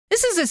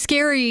This is a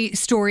scary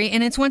story,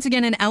 and it's once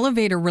again an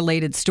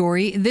elevator-related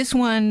story. This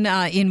one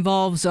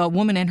involves a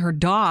woman and her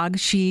dog.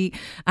 She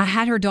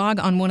had her dog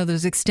on one of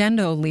those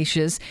extendo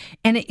leashes,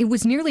 and it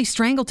was nearly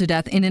strangled to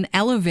death in an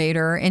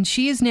elevator, and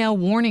she is now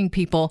warning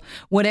people,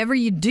 whatever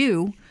you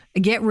do,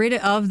 get rid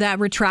of that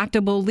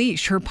retractable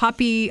leash. Her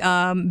puppy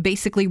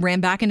basically ran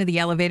back into the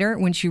elevator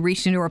when she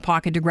reached into her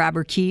pocket to grab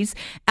her keys.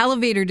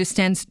 Elevator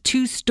descends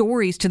 2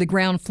 stories to the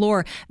ground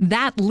floor.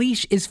 That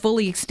leash is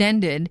fully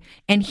extended,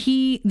 and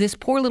this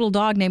poor little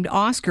dog named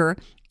Oscar,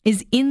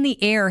 is in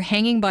the air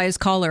hanging by his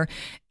collar.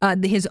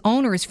 His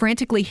owner is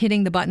frantically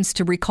hitting the buttons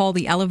to recall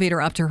the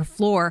elevator up to her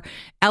floor.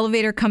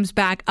 Elevator comes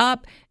back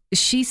up.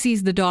 She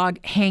sees the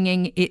dog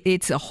hanging.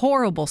 It's a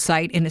horrible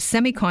sight in a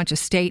semi-conscious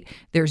state.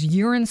 There's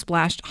urine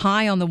splashed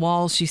high on the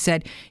walls. She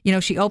said,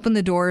 she opened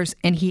the doors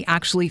and he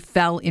actually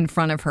fell in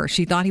front of her.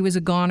 She thought he was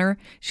a goner.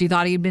 She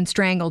thought he had been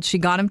strangled. She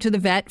got him to the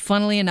vet.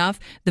 Funnily enough,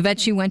 the vet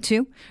she went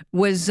to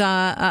was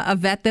a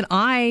vet that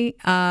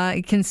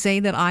I can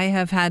say that I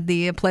have had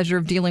the pleasure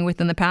of dealing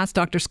with in the past,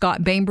 Dr.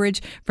 Scott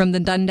Bainbridge from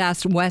the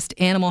Dundas West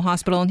Animal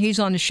Hospital, and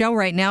he's on the show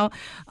right now.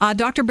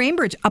 Dr.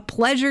 Bainbridge, a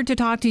pleasure to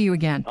talk to you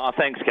again. Oh,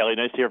 thanks, Kelly.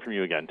 Nice to hear from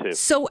you again, too.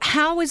 So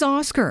how is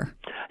Oscar?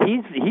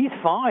 He's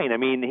fine. I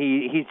mean,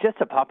 he's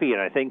just a puppy,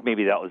 and I think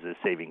maybe that was his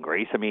saving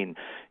grace. I mean,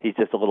 he's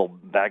just a little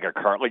bag of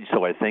cartilage,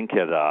 so I think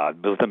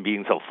with him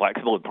being so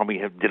flexible, it probably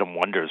did him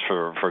wonders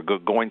for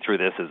going through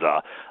this as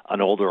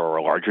an older or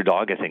a larger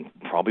dog. I think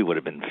probably would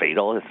have been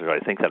fatal. I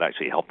think that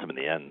actually helped him in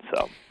the end,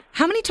 so...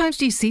 How many times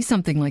do you see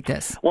something like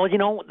this? Well,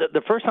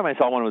 the first time I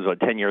saw one was about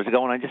 10 years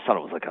ago, and I just thought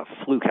it was like a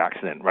fluke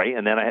accident, right?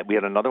 And then we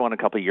had another one a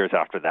couple of years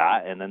after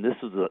that, and then this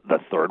was the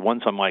third one.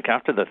 So I'm like,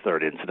 after the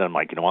third incident, I'm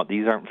like, you know what?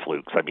 These aren't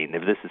flukes. I mean,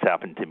 if this has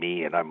happened to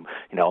me, and I'm,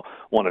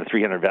 one of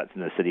 300 vets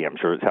in the city, I'm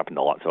sure it's happened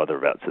to lots of other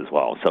vets as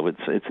well. So it's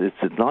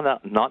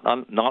not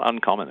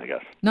uncommon, I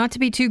guess. Not to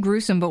be too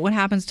gruesome, but what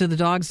happens to the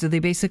dogs? Do they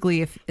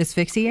basically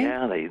asphyxiate?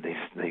 Yeah,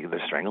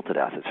 they're strangled to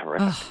death. It's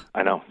horrific. Ugh.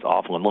 I know, it's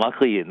awful. And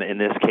luckily, in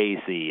this case,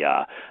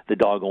 the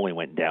dog only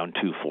went down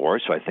 2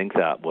 floors, so I think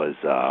that was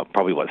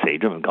probably what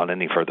saved him. And gone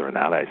any further than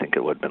that, I think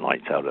it would have been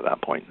lights out at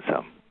that point.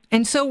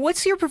 And so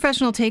what's your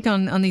professional take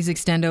on these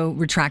extendo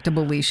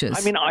retractable leashes?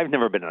 I mean, I've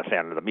never been a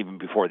fan of them, even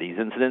before these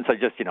incidents. I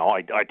just,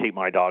 I take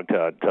my dog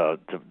to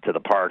the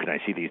park, and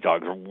I see these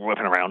dogs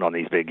whipping around on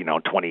these big,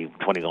 20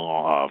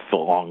 foot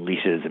long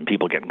leashes, and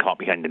people getting caught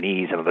behind the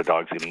knees, and other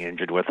dogs getting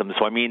injured with them.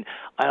 So, I mean,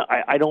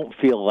 I don't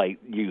feel like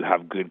you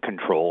have good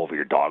control over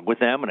your dog with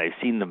them, and I've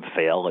seen them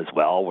fail as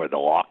well, where the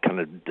lock kind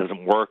of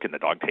doesn't work and the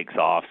dog takes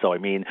off. So, I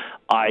mean,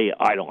 I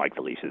don't like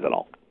the leashes at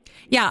all.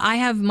 Yeah, I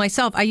have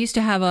myself. I used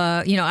to have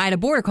I had a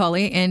border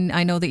collie, and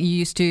I know that you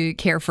used to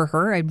care for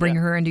her. I'd bring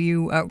her into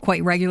you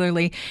quite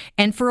regularly.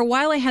 And for a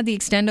while, I had the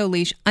extendo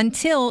leash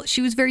until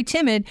she was very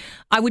timid.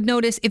 I would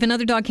notice if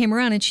another dog came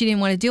around and she didn't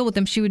want to deal with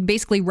them, she would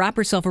basically wrap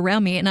herself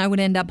around me, and I would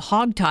end up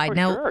hogtied.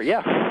 Sure,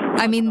 yeah.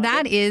 I mean,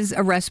 that is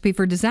a recipe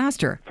for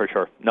disaster. For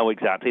sure. No,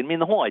 exactly. I mean,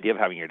 the whole idea of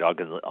having your dog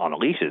on a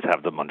leash is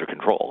have them under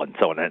control. And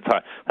so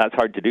that's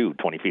hard to do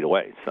 20 feet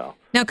away. So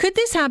now, could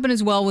this happen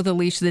as well with a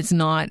leash that's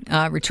not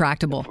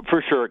retractable?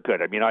 For sure it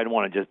could. I mean, I don't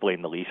want to just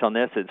blame the leash on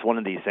this. It's one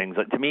of these things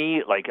that, to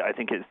me, I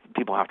think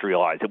people have to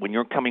realize that when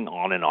you're coming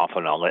on and off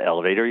an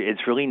elevator,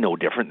 it's really no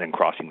different than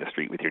crossing the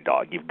street with your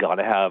dog. You've got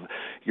to have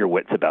your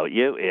wits about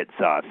you. It's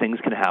things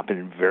can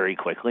happen very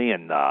quickly,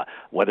 and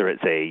whether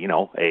it's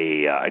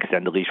a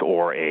extended leash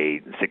or a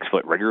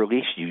 6-foot regular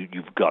leash,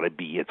 you've got to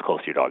be as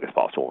close to your dog as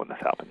possible when this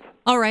happens.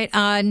 All right.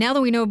 Now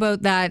that we know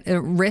about that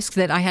risk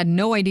that I had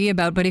no idea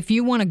about, but if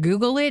you want to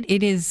Google it,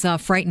 it is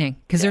frightening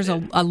because there's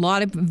a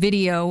lot of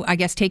video, I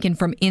guess, taken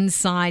from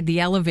inside the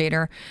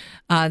elevator,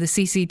 the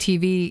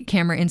CCTV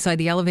camera inside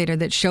the elevator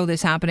that show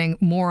this happening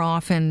more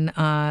often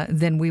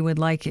than we would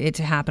like it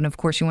to happen. Of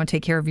course, you want to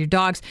take care of your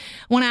dogs.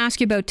 I want to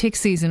ask you about tick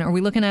season. Are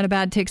we looking at a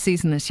bad tick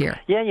season this year?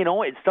 Yeah,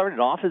 it started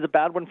off as a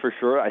bad one for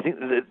sure. I think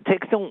the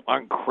ticks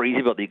aren't crazy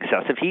about the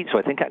excessive heat, so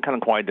I think that kind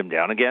of quieted them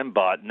down again.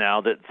 But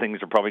now that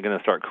things are probably going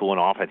to start cooling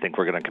off, I think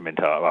we're going to come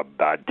into a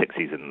bad tick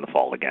season in the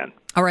fall again.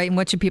 All right, and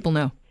what should people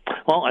know?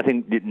 Well, I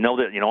think know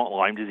that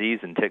Lyme disease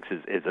and ticks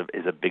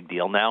is a big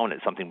deal now, and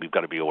it's something we've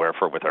got to be aware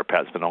for with our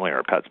pets, but not only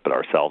our pets but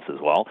ourselves as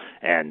well.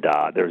 And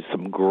there's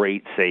some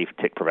great safe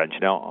tick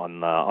prevention out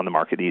on the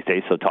market these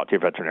days. So talk to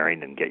your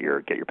veterinarian and get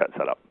your pet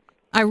set up.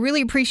 I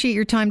really appreciate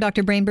your time,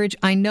 Dr. Bainbridge.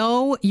 I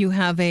know you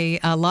have a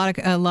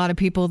lot of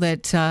people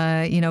that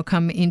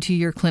come into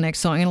your clinic,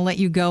 so I'm going to let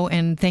you go.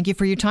 And thank you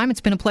for your time.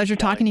 It's been a pleasure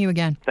talking to you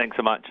again. Thanks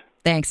so much.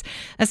 Thanks.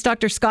 That's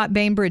Dr. Scott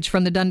Bainbridge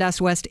from the Dundas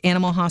West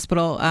Animal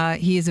Hospital.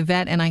 He is a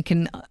vet, and I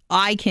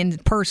can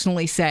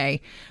personally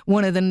say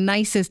one of the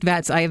nicest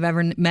vets I have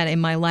ever met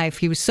in my life.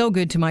 He was so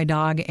good to my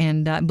dog,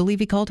 and I believe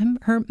he called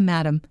her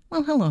Madam.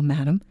 Well, hello,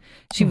 Madam.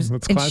 She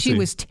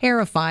was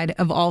terrified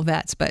of all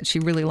vets, but she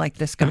really liked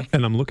this guy.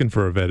 And I'm looking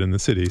for a vet in the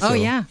city. Oh,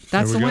 yeah.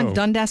 That's the one.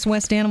 Dundas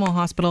West Animal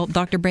Hospital.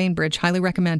 Dr. Bainbridge. Highly recommend.